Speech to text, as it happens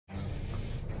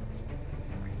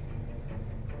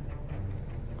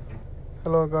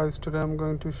Hello guys, today I'm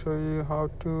going to show you how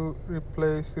to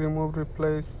replace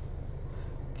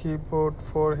keyboard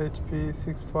for HP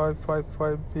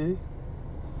 6555B.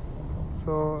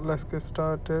 So let's get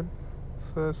started.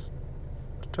 First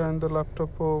turn the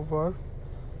laptop over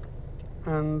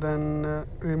and then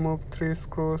remove 3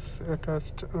 screws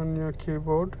attached on your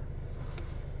keyboard.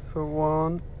 So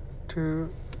 1,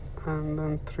 2 and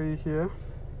then 3 here.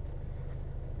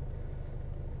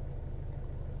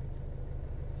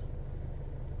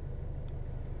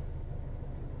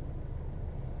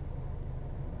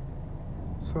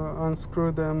 So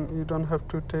unscrew them, you don't have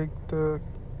to take the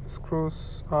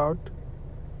screws out.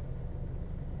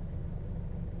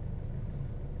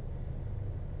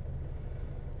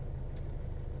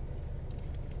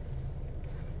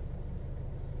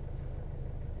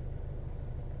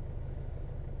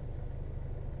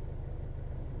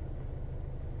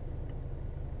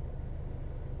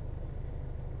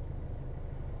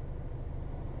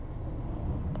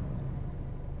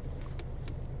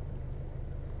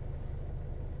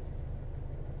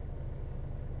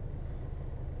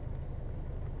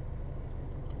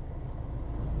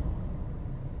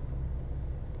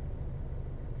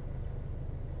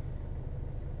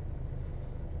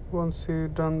 Once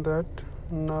you've done that,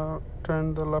 now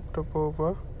turn the laptop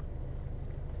over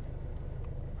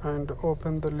and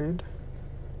open the lid.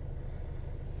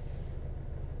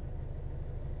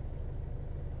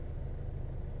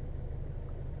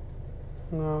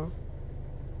 Now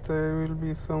there will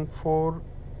be some 4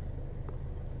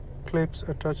 clips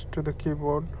attached to the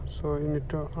keyboard, so you need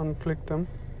to unclick them.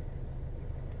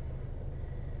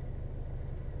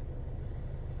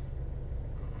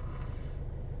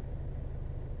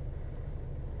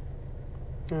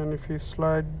 And if you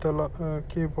slide the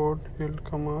keyboard, it will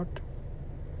come out.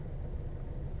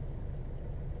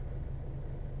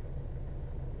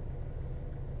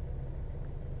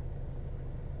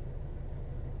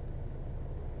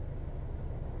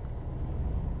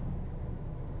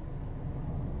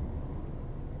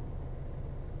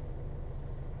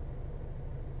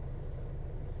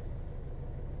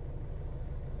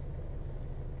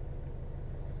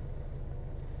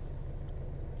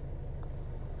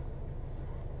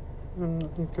 And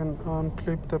you can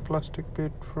unclip the plastic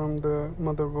bit from the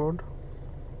motherboard.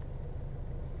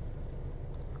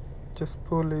 Just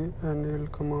pull it and it will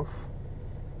come off.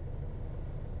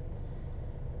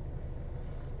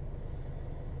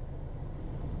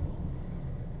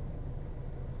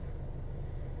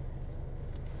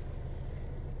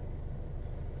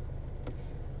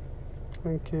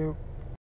 Thank you.